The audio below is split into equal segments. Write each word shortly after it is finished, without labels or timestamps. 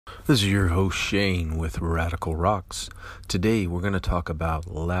This is your host Shane with Radical Rocks. Today we're going to talk about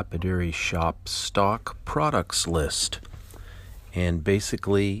Lapidary Shop stock products list. And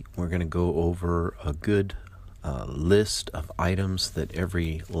basically we're going to go over a good list of items that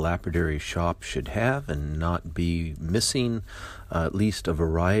every lapidary shop should have and not be missing at least a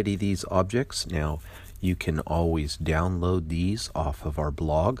variety of these objects. Now you can always download these off of our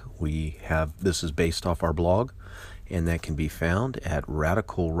blog. This is based off our blog, and that can be found at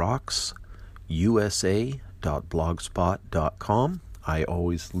radicalrocksusa.blogspot.com. I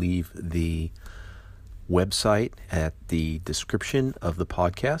always leave the website at the description of the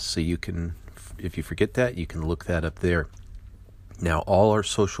podcast, so you can, if you forget that, you can look that up there. Now, all our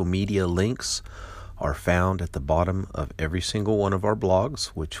social media links are found at the bottom of every single one of our blogs,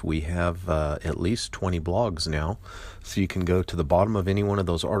 which we have at least 20 blogs now. So you can go to the bottom of any one of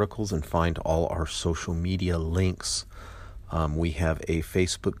those articles and find all our social media links. We have a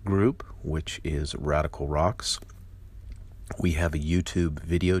Facebook group, which is Radical Rocks. We have a YouTube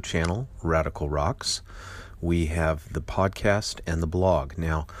video channel, Radical Rocks. We have the podcast and the blog.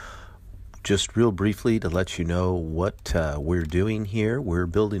 Now, just real briefly to let you know what we're doing here, we're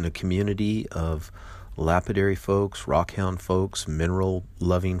building a community of lapidary folks, rockhound folks,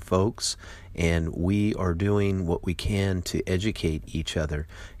 mineral-loving folks, and we are doing what we can to educate each other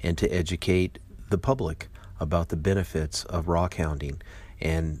and to educate the public about the benefits of rockhounding.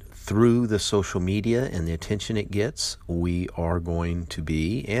 And through the social media and the attention it gets, we are going to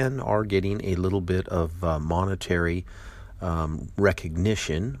be and are getting a little bit of monetary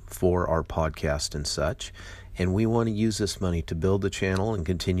recognition for our podcast and such. And we want to use this money to build the channel and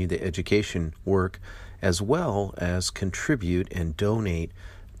continue the education work, as well as contribute and donate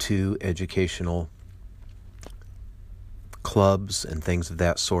to educational clubs and things of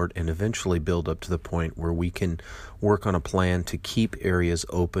that sort, and eventually build up to the point where we can work on a plan to keep areas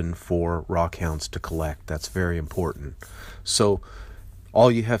open for rockhounds to collect. That's very important. So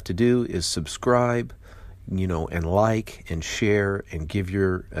all you have to do is subscribe, and like and share and give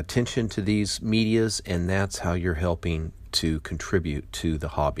your attention to these medias, and that's how you're helping to contribute to the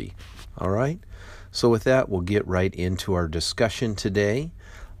hobby. All right? So with that, we'll get right into our discussion today.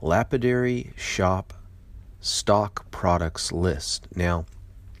 Lapidary Shop stock products list. Now,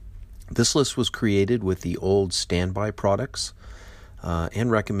 this list was created with the old standby products and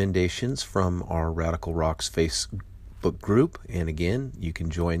recommendations from our Radical Rocks Facebook group. And again, you can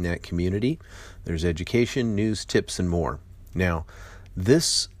join that community. There's education, news, tips, and more. Now,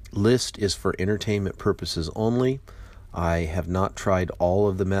 this list is for entertainment purposes only. I have not tried all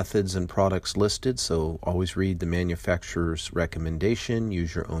of the methods and products listed, so always read the manufacturer's recommendation,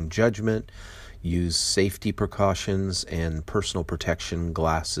 use your own judgment, use safety precautions and personal protection,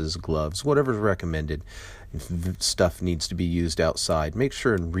 glasses, gloves, whatever's recommended. If stuff needs to be used outside, make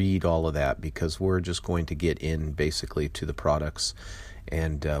sure and read all of that, because we're just going to get in basically to the products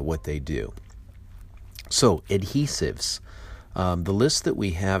and what they do. So, adhesives. The list that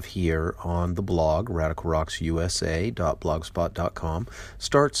we have here on the blog, radicalrocksusa.blogspot.com,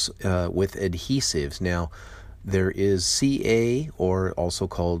 starts with adhesives. Now, there is CA, or also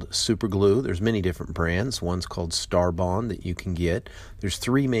called super glue. There's many different brands. One's called Starbond that you can get. There's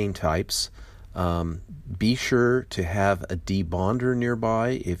three main types. Be sure to have a debonder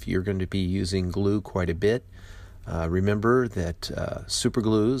nearby if you're going to be using glue quite a bit. Remember that super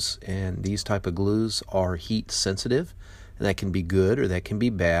glues and these type of glues are heat sensitive, and that can be good or that can be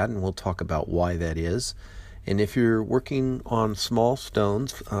bad, and we'll talk about why that is. And if you're working on small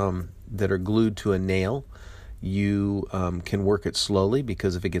stones that are glued to a nail, you can work it slowly,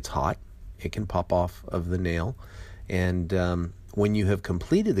 because if it gets hot, it can pop off of the nail. And when you have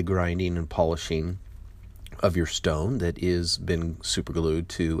completed the grinding and polishing of your stone that is been super glued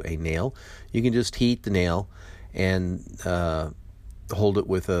to a nail, you can just heat the nail and hold it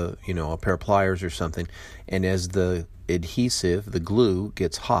with a pair of pliers or something. And as the adhesive, the glue,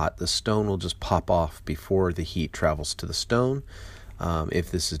 gets hot, the stone will just pop off before the heat travels to the stone.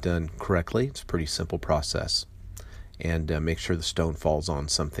 If this is done correctly, it's a pretty simple process. And make sure the stone falls on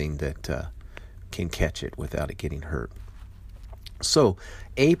something that can catch it without it getting hurt. So,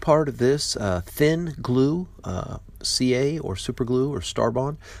 a part of this thin glue, CA or super glue or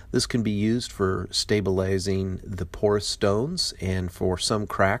Starbond, this can be used for stabilizing the porous stones and for some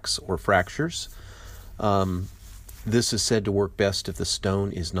cracks or fractures. This is said to work best if the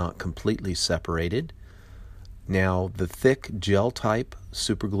stone is not completely separated. Now, the thick gel type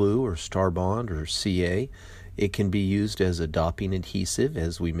super glue or Starbond or CA, it can be used as a dopping adhesive,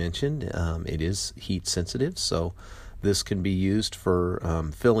 as we mentioned. It is heat sensitive, so this can be used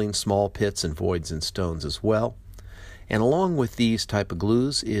for filling small pits and voids in stones as well. And along with these type of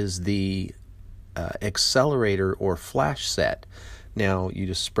glues is the accelerator or flash set. Now you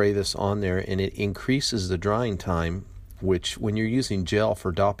just spray this on there and it increases the drying time, which when you're using gel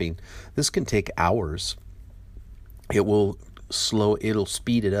for dopping, this can take hours. It'll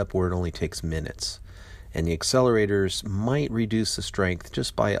speed it up where it only takes minutes. And the accelerators might reduce the strength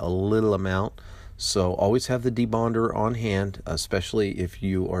just by a little amount. So always have the debonder on hand, especially if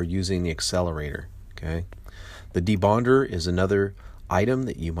you are using the accelerator. Okay. The debonder is another item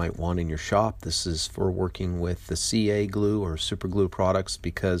that you might want in your shop. This is for working with the CA glue or super glue products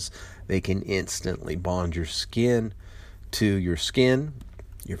because they can instantly bond your skin to your skin,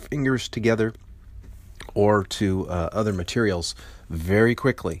 your fingers together, or to other materials very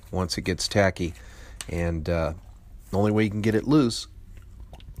quickly once it gets tacky. And the only way you can get it loose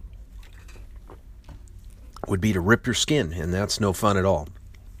would be to rip your skin, and that's no fun at all.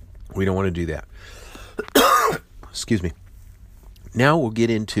 We don't want to do that. Excuse me. Now we'll get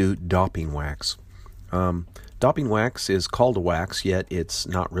into dopping wax. Dopping wax is called a wax, yet it's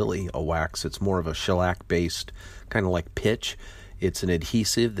not really a wax. It's more of a shellac-based, kind of like pitch. It's an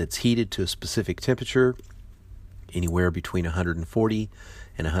adhesive that's heated to a specific temperature, anywhere between 140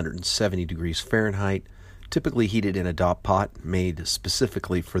 and 170 degrees Fahrenheit, typically heated in a dop pot made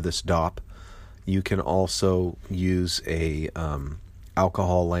specifically for this dop. You can also use a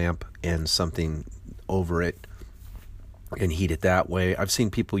alcohol lamp and something over it and heat it that way. I've seen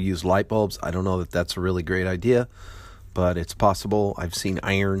people use light bulbs. I don't know that that's a really great idea, but it's possible. I've seen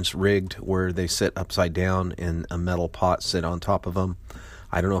irons rigged where they sit upside down and a metal pot sit on top of them.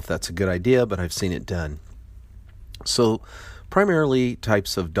 I don't know if that's a good idea, but I've seen it done. So primarily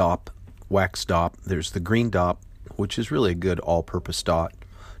types of dop, wax dop. There's the green dop, which is really a good all-purpose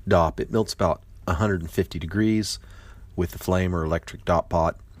dop. It melts about 150 degrees with the flame or electric dop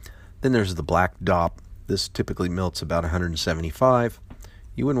pot. Then there's the black dop. This typically melts about 175.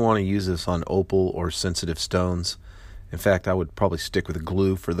 You wouldn't want to use this on opal or sensitive stones. In fact, I would probably stick with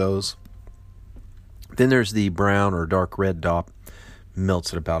glue for those. Then there's the brown or dark red dop.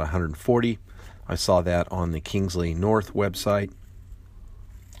 Melts at about 140. I saw that on the Kingsley North website.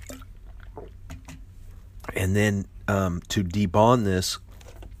 And then to debond this,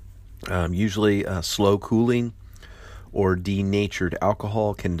 usually slow cooling or denatured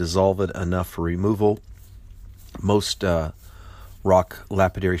alcohol can dissolve it enough for removal. Most rock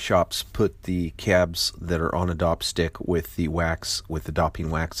lapidary shops put the cabs that are on a dop stick with the wax, with the dopping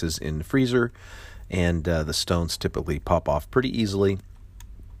waxes in the freezer, and the stones typically pop off pretty easily.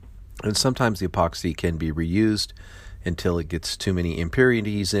 And sometimes the epoxy can be reused until it gets too many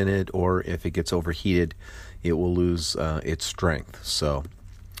impurities in it, or if it gets overheated, it will lose its strength. So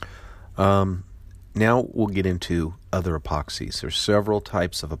now we'll get into other epoxies. There's several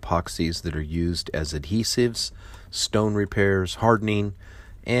types of epoxies that are used as adhesives, stone repairs, hardening,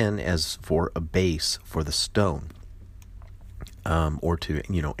 and as for a base for the stone, or to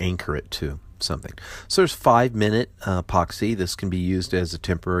anchor it to something. So there's 5-minute epoxy. This can be used as a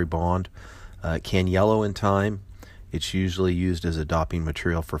temporary bond. It can yellow in time. It's usually used as a dopping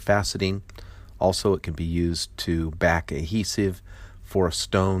material for faceting. Also, it can be used to back adhesive for a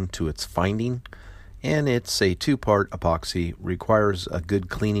stone to its finding. And it's a 2-part epoxy, requires a good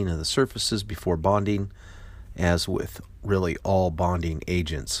cleaning of the surfaces before bonding, as with really all bonding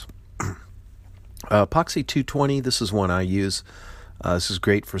agents. Epoxy 220, this is one I use. This is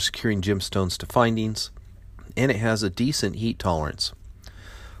great for securing gemstones to findings, and it has a decent heat tolerance.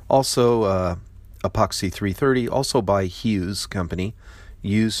 Also, Epoxy 330, also by Hughes Company,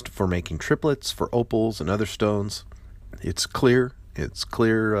 used for making triplets for opals and other stones. It's clear. It's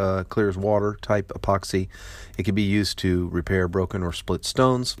clear as water type epoxy. It can be used to repair broken or split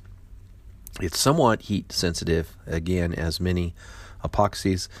stones. It's somewhat heat sensitive, again, as many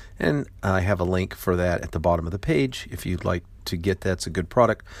epoxies, and I have a link for that at the bottom of the page if you'd like to get that. It's a good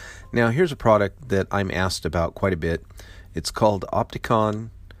product. Now here's a product that I'm asked about quite a bit. It's called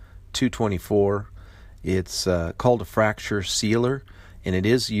Opticon 224. It's called a fracture sealer, and it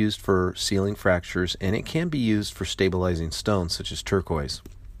is used for sealing fractures, and it can be used for stabilizing stones such as turquoise.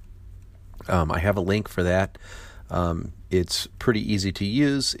 I have a link for that. It's pretty easy to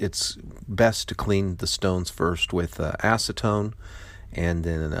use. It's best to clean the stones first with acetone and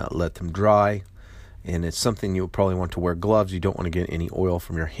then let them dry. And it's something you'll probably want to wear gloves. You don't want to get any oil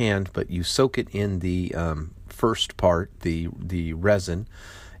from your hand, but you soak it in the first part, the resin,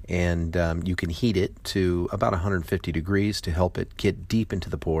 and you can heat it to about 150 degrees to help it get deep into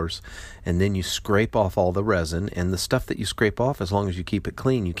the pores. And then you scrape off all the resin, and the stuff that you scrape off, as long as you keep it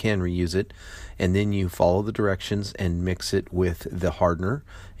clean, you can reuse it. And then you follow the directions and mix it with the hardener,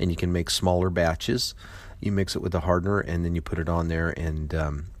 and you can make smaller batches. you mix it with the hardener, and then you put it on there and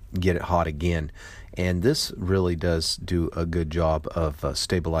get it hot again. And this really does do a good job of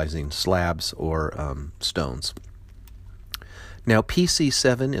stabilizing slabs or stones. Now,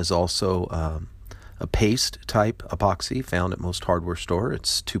 PC7 is also a paste type epoxy found at most hardware store.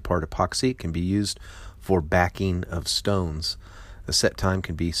 It's 2-part epoxy. It can be used for backing of stones. The set time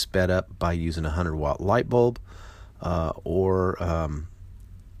can be sped up by using a 100-watt light bulb or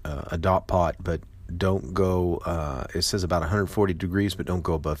a dot pot, but don't go, it says about 140 degrees, but don't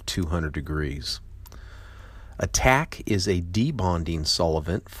go above 200 degrees. Attack is a debonding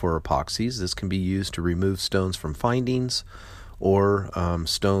solvent for epoxies. This can be used to remove stones from findings or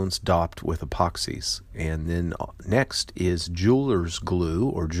stones daubed with epoxies. And then next is jeweler's glue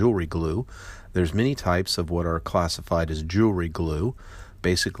or jewelry glue. There's many types of what are classified as jewelry glue.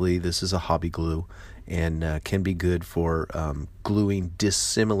 Basically, this is a hobby glue and can be good for gluing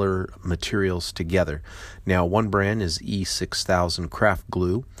dissimilar materials together. Now, one brand is E6000 Craft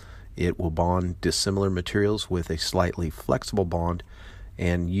Glue. It will bond dissimilar materials with a slightly flexible bond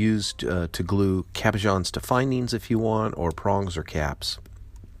and used to glue cabochons to findings if you want, or prongs or caps.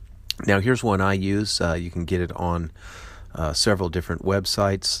 Now, here's one I use. You can get it on several different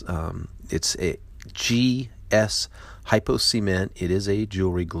websites. It's a GS Hypo Cement. It is a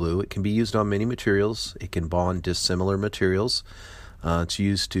jewelry glue. It can be used on many materials. It can bond dissimilar materials. It's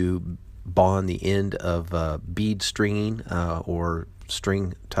used to bond the end of bead stringing or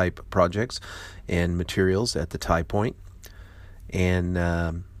string type projects and materials at the tie point.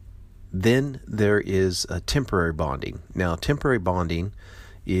 And then there is temporary bonding. Now, temporary bonding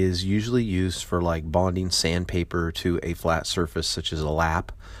is usually used for like bonding sandpaper to a flat surface such as a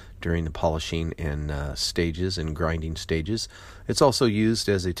lap during the polishing and stages and grinding stages. It's also used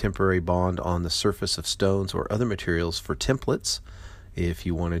as a temporary bond on the surface of stones or other materials for templates. If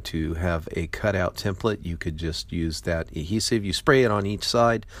you wanted to have a cutout template, you could just use that adhesive. You spray it on each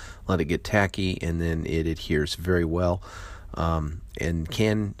side, let it get tacky, and then it adheres very well and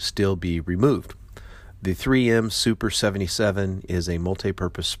can still be removed. The 3M Super 77 is a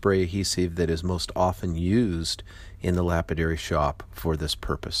multi-purpose spray adhesive that is most often used in the lapidary shop for this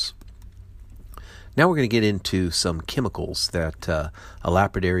purpose. Now we're going to get into some chemicals that a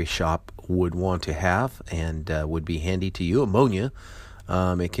lapidary shop would want to have and would be handy to you. Ammonia.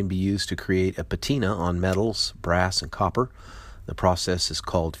 It can be used to create a patina on metals, brass, and copper. The process is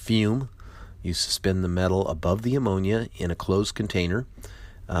called fume. You suspend the metal above the ammonia in a closed container.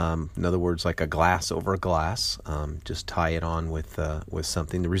 In other words, like a glass over a glass. Just tie it on with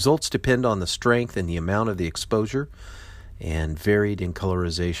something. The results depend on the strength and the amount of the exposure, and varied in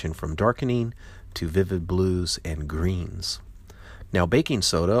colorization from darkening to vivid blues and greens. Now, baking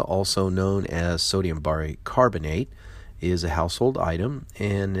soda, also known as sodium bicarbonate, is a household item,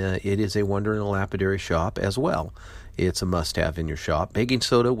 and it is a wonder in a lapidary shop as well. It's a must-have in your shop. Baking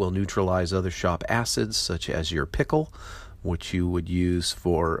soda will neutralize other shop acids, such as your pickle, which you would use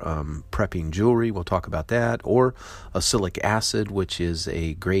for prepping jewelry. We'll talk about that. Or acylic acid, which is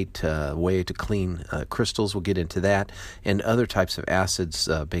a great way to clean crystals. We'll get into that. And other types of acids,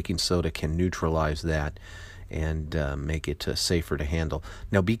 baking soda can neutralize that and make it safer to handle.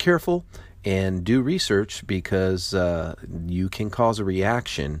 Now, be careful and do research because you can cause a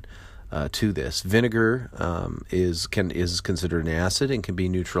reaction to this. Vinegar is considered an acid and can be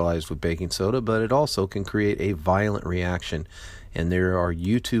neutralized with baking soda, but it also can create a violent reaction. And there are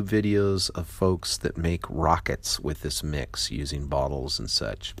YouTube videos of folks that make rockets with this mix using bottles and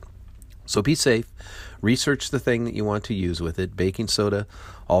such. So be safe. Research the thing that you want to use with it. Baking soda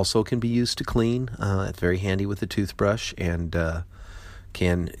also can be used to clean. It's very handy with a toothbrush and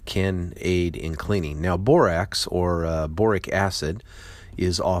can aid in cleaning. Now, borax or boric acid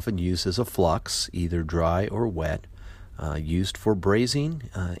is often used as a flux, either dry or wet, used for brazing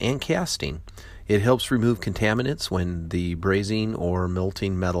and casting. It helps remove contaminants when the brazing or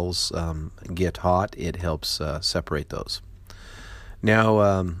melting metals get hot. It helps separate those. Now,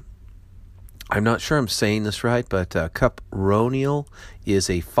 I'm not sure I'm saying this right, but cupronial is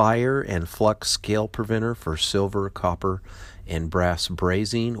a fire and flux scale preventer for silver, copper, and brass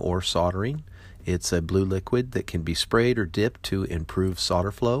brazing or soldering. It's a blue liquid that can be sprayed or dipped to improve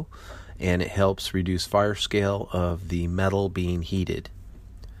solder flow, and it helps reduce fire scale of the metal being heated.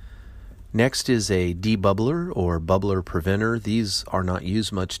 Next is a debubbler or bubbler preventer. These are not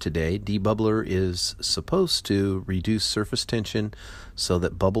used much today. Debubbler is supposed to reduce surface tension so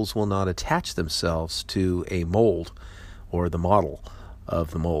that bubbles will not attach themselves to a mold or the model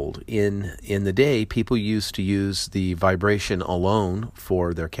of the mold. In the day, people used to use the vibration alone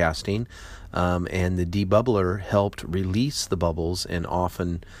for their casting, and the debubbler helped release the bubbles and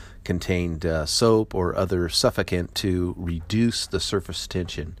often contained soap or other suffocant to reduce the surface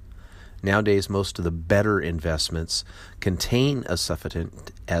tension. Nowadays, most of the better investments contain a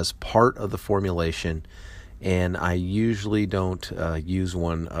suffocant as part of the formulation, and I usually don't use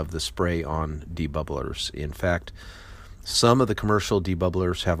one of the spray-on debubblers. In fact, some of the commercial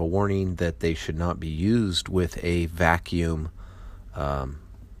debubblers have a warning that they should not be used with a vacuum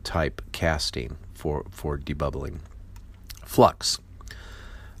type casting for debubbling. Flux.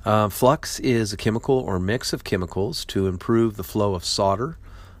 Flux is a chemical or mix of chemicals to improve the flow of solder.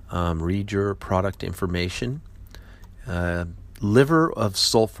 Read your product information. Liver of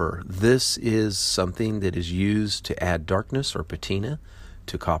sulfur. This is something that is used to add darkness or patina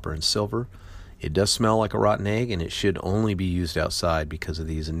to copper and silver. It does smell like a rotten egg, and it should only be used outside because of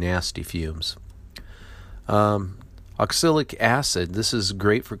these nasty fumes. Oxalic acid. This is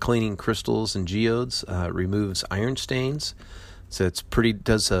great for cleaning crystals and geodes. It removes iron stains. So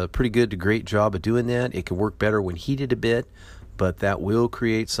does a pretty good to great job of doing that. It can work better when heated a bit, but that will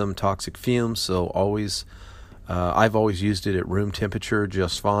create some toxic fumes. So I've always used it at room temperature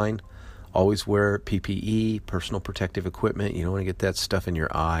just fine. Always wear PPE, personal protective equipment. You don't want to get that stuff in your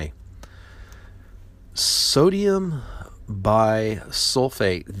eye. Sodium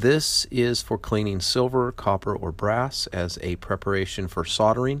bisulfate. This is for cleaning silver, copper, or brass as a preparation for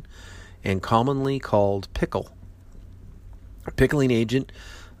soldering, and commonly called pickle. A pickling agent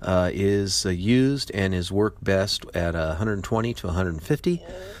is used and is worked best at 120 to 150.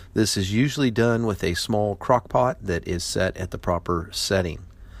 This is usually done with a small crock pot that is set at the proper setting.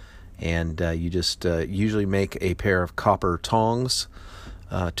 And you just usually make a pair of copper tongs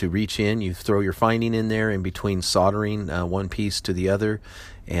to reach in. You throw your finding in there in between soldering one piece to the other,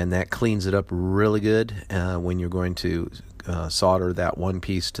 and that cleans it up really good when you're going to solder that one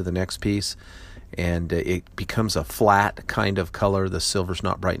piece to the next piece. And it becomes a flat kind of color. The silver's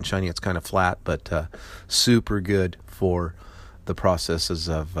not bright and shiny. It's kind of flat, but super good for the processes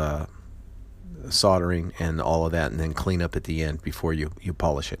of soldering and all of that, and then clean up at the end before you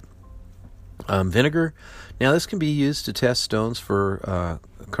polish it. Vinegar. Now, this can be used to test stones for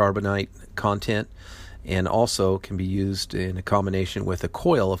carbonate content, and also can be used in a combination with a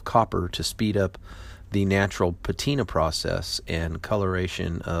coil of copper to speed up the natural patina process and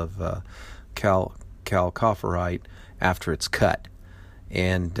coloration of chalcopyrite after it's cut.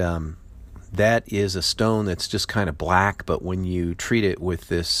 And that is a stone that's just kind of black, but when you treat it with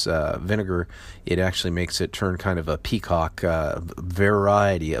this vinegar, it actually makes it turn kind of a peacock,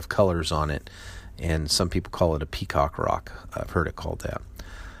 variety of colors on it. And some people call it a peacock rock. I've heard it called that.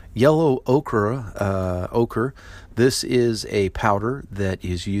 Yellow ochre. This is a powder that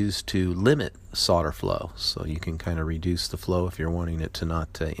is used to limit solder flow. So you can kind of reduce the flow if you're wanting it to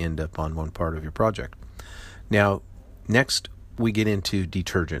not end up on one part of your project. Now, next we get into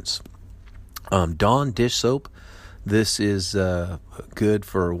detergents. Dawn dish soap. This is good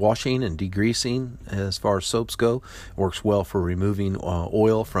for washing and degreasing as far as soaps go. Works well for removing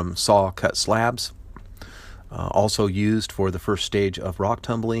oil from saw-cut slabs. Also used for the first stage of rock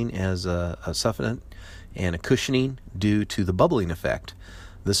tumbling as a suffocant and a cushioning due to the bubbling effect.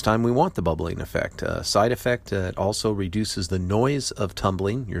 This time we want the bubbling effect. Side effect, it also reduces the noise of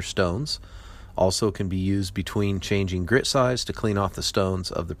tumbling your stones. Also can be used between changing grit size to clean off the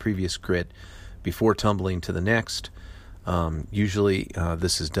stones of the previous grit before tumbling to the next. Usually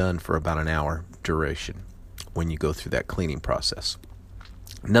this is done for about an hour duration when you go through that cleaning process.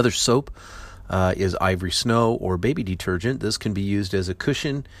 Another soap is Ivory Snow or baby detergent. This can be used as a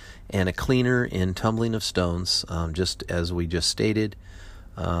cushion and a cleaner in tumbling of stones, just as we just stated,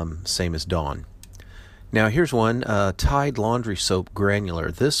 same as Dawn. Now here's one, Tide Laundry Soap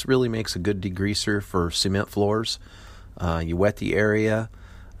Granular. This really makes a good degreaser for cement floors. You wet the area,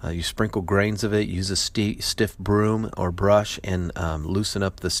 you sprinkle grains of it, use a stiff broom or brush and loosen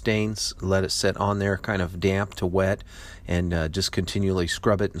up the stains, let it sit on there kind of damp to wet, and just continually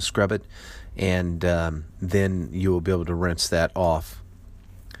scrub it, and then you will be able to rinse that off.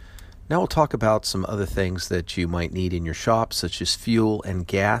 Now we'll talk about some other things that you might need in your shop, such as fuel and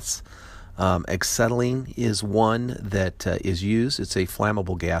gas. Acetylene is one that is used. It's a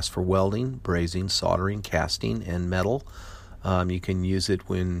flammable gas for welding, brazing, soldering, casting, and metal. You can use it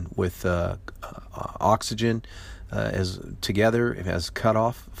with oxygen as together as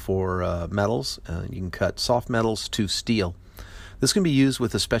cutoff for metals. You can cut soft metals to steel. This can be used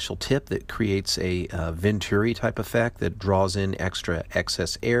with a special tip that creates a Venturi type effect that draws in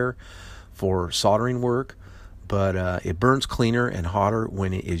excess air for soldering work, but it burns cleaner and hotter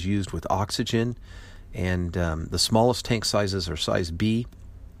when it is used with oxygen. And the smallest tank sizes are size B.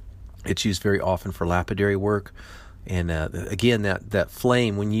 It's used very often for lapidary work. And again, that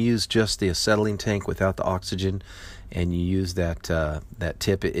flame, when you use just the acetylene tank without the oxygen, and you use that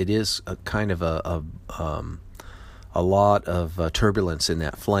tip, it is a kind of a lot of turbulence in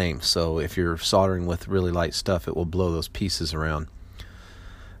that flame. So if you're soldering with really light stuff, it will blow those pieces around.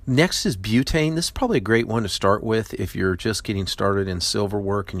 Next is butane. This is probably a great one to start with if you're just getting started in silver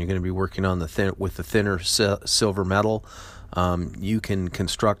work and you're going to be working on with the thinner silver metal. You can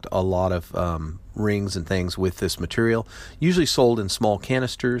construct a lot of rings and things with this material, usually sold in small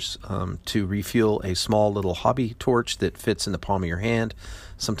canisters to refuel a small little hobby torch that fits in the palm of your hand.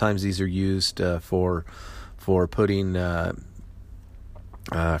 Sometimes these are used for putting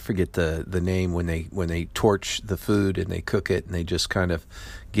I forget the name when they torch the food and they cook it and they just kind of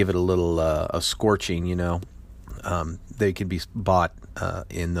give it a little a scorching, they can be bought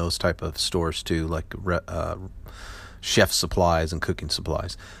in those type of stores too, like chef supplies and cooking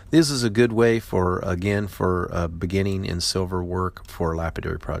supplies. This is a good way for beginning in silver work for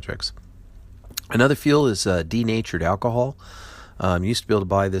lapidary projects. Another fuel is denatured alcohol. You used to be able to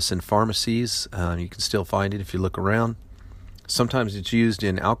buy this in pharmacies. You can still find it if you look around. Sometimes it's used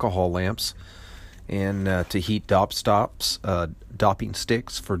in alcohol lamps and to heat dopping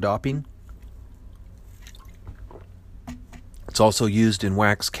sticks for dopping. It's also used in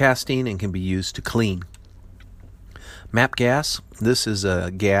wax casting and can be used to clean. MAP gas. This is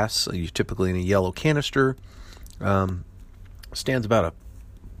a gas, typically in a yellow canister. Stands about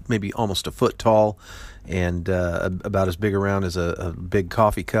maybe almost a foot tall and about as big around as a big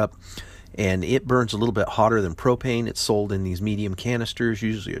coffee cup. And it burns a little bit hotter than propane. It's sold in these medium canisters,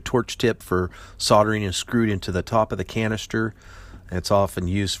 usually a torch tip for soldering and screwed into the top of the canister. It's often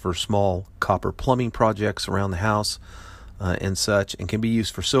used for small copper plumbing projects around the house and such, and can be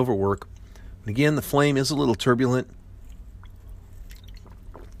used for silver work. And again, the flame is a little turbulent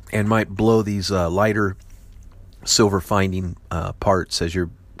and might blow these lighter silver finding parts as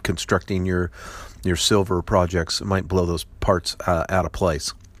you're constructing your silver projects. It might blow those parts out of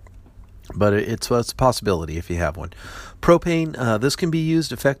place. But it's a possibility if you have one. Propane, this can be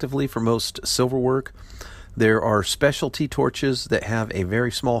used effectively for most silver work. There are specialty torches that have a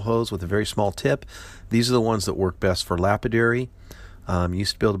very small hose with a very small tip. These are the ones that work best for lapidary. You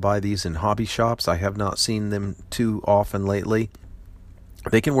used to be able to buy these in hobby shops. I have not seen them too often lately.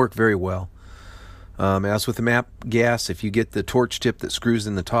 They can work very well. As with the MAP gas, if you get the torch tip that screws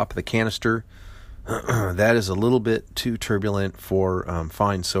in the top of the canister, that is a little bit too turbulent for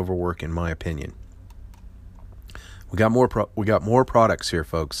fine silver work, in my opinion. We got more products here,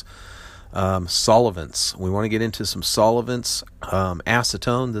 folks. Solvents. We want to get into some solvents.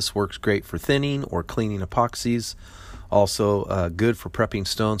 Acetone. This works great for thinning or cleaning epoxies. Also good for prepping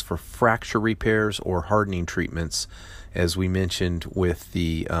stones for fracture repairs or hardening treatments, as we mentioned with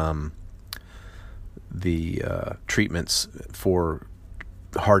the treatments for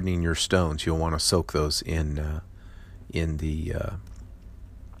hardening your stones. You'll want to soak those in the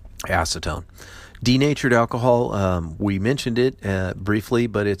acetone. Denatured alcohol, we mentioned it briefly,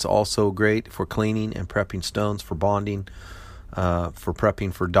 but it's also great for cleaning and prepping stones for bonding, for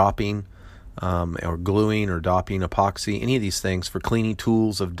prepping for dopping, or gluing or dopping epoxy, any of these things for cleaning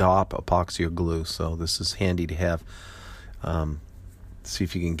tools of dop, epoxy, or glue. So this is handy to have. See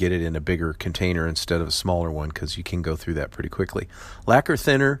if you can get it in a bigger container instead of a smaller one, because you can go through that pretty quickly. Lacquer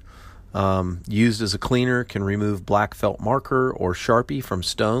thinner, used as a cleaner, can remove black felt marker or Sharpie from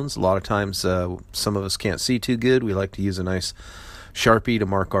stones. A lot of times some of us can't see too good. We like to use a nice Sharpie to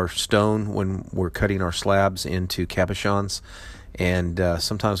mark our stone when we're cutting our slabs into cabochons. And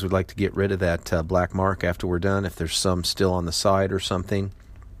sometimes we'd like to get rid of that black mark after we're done, if there's some still on the side or something.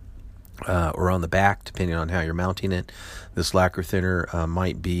 Or on the back, depending on how you're mounting it. This lacquer thinner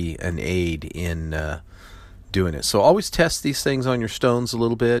might be an aid in doing it. So always test these things on your stones a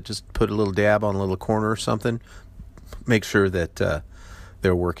little bit. Just put a little dab on a little corner or something. Make sure that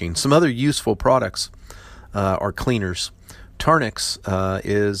they're working. Some other useful products are cleaners. Tarnix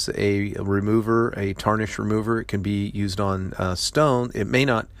is a remover, a tarnish remover. It can be used on stone. It may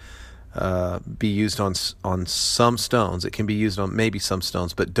not be used on some stones. It can be used on maybe some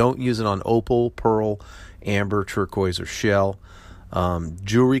stones, but don't use it on opal, pearl, amber, turquoise, or shell.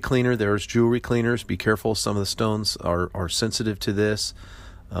 Jewelry cleaner. There's jewelry cleaners. Be careful. Some of the stones are sensitive to this,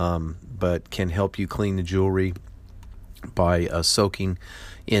 but can help you clean the jewelry by soaking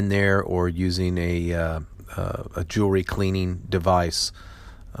in there or using a jewelry cleaning device,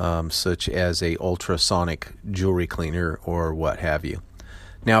 such as a ultrasonic jewelry cleaner or what have you.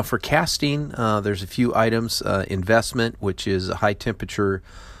 Now for casting, there's a few items. Investment, which is a high temperature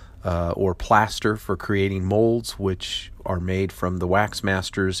or plaster for creating molds, which are made from the wax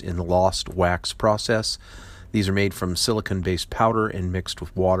masters in the lost wax process. These are made from silicon-based powder and mixed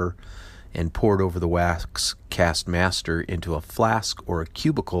with water and poured over the wax cast master into a flask or a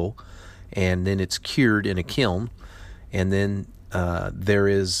cubicle, and then it's cured in a kiln. And then there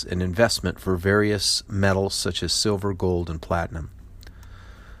is an investment for various metals such as silver, gold, and platinum.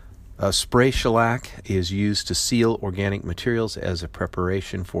 Spray shellac is used to seal organic materials as a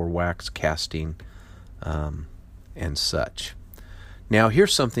preparation for wax casting and such. Now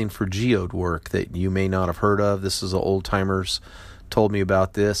here's something for geode work that you may not have heard of. This is old timers told me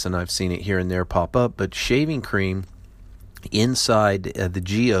about this, and I've seen it here and there pop up. But shaving cream inside the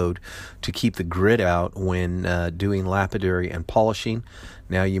geode to keep the grit out when doing lapidary and polishing.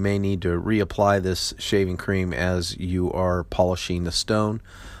 Now you may need to reapply this shaving cream as you are polishing the stone.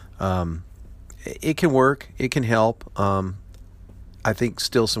 It can work. It can help. I think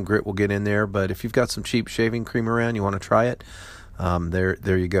still some grit will get in there, but if you've got some cheap shaving cream around, you want to try it,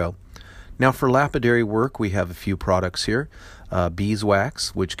 there you go. Now for lapidary work, we have a few products here.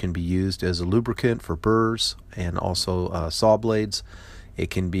 Beeswax, which can be used as a lubricant for burrs and also saw blades.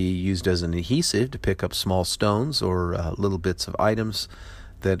 It can be used as an adhesive to pick up small stones or little bits of items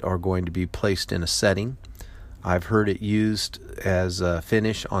that are going to be placed in a setting. I've heard it used as a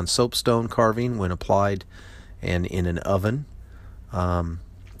finish on soapstone carving when applied and in an oven.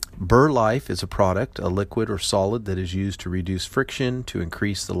 Burr Life is a product, a liquid or solid that is used to reduce friction, to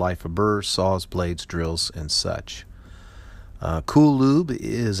increase the life of burrs, saws, blades, drills, and such. Cool Lube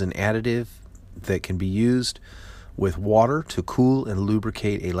is an additive that can be used with water to cool and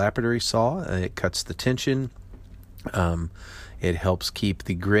lubricate a lapidary saw. It cuts the tension. It helps keep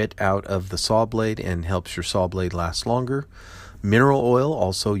the grit out of the saw blade and helps your saw blade last longer. Mineral oil,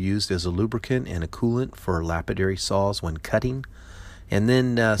 also used as a lubricant and a coolant for lapidary saws when cutting. And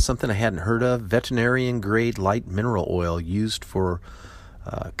then something I hadn't heard of, veterinarian-grade light mineral oil used for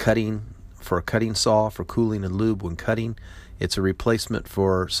cutting, for a cutting saw, for cooling and lube when cutting. It's a replacement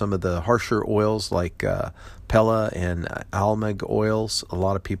for some of the harsher oils like Pella and Almag oils. A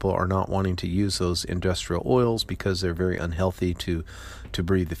lot of people are not wanting to use those industrial oils because they're very unhealthy to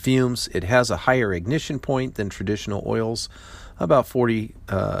breathe the fumes. It has a higher ignition point than traditional oils, about 40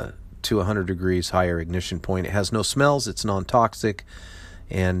 to 100 degrees higher ignition point. It has no smells. It's non-toxic.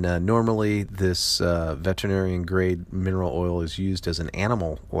 And normally this veterinarian-grade mineral oil is used as an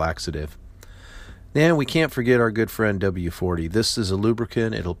animal laxative. And we can't forget our good friend W40. This is a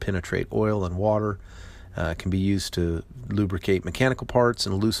lubricant. It'll penetrate oil and water. It can be used to lubricate mechanical parts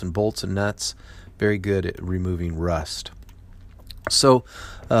and loosen bolts and nuts. Very good at removing rust. So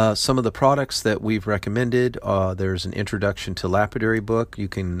some of the products that we've recommended, there's an Introduction to Lapidary book. You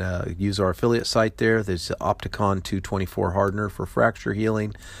can use our affiliate site there. There's the Opticon 224 hardener for fracture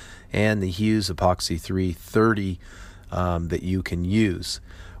healing and the Hughes Epoxy 330 that you can use.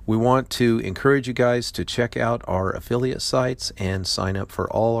 We want to encourage you guys to check out our affiliate sites and sign up for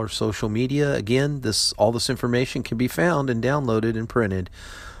all our social media. Again, all this information can be found and downloaded and printed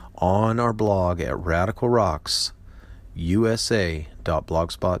on our blog at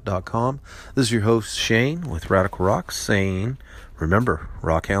radicalrocksusa.blogspot.com. This is your host Shane with Radical Rocks saying, remember,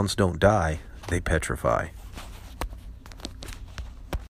 rockhounds don't die, they petrify.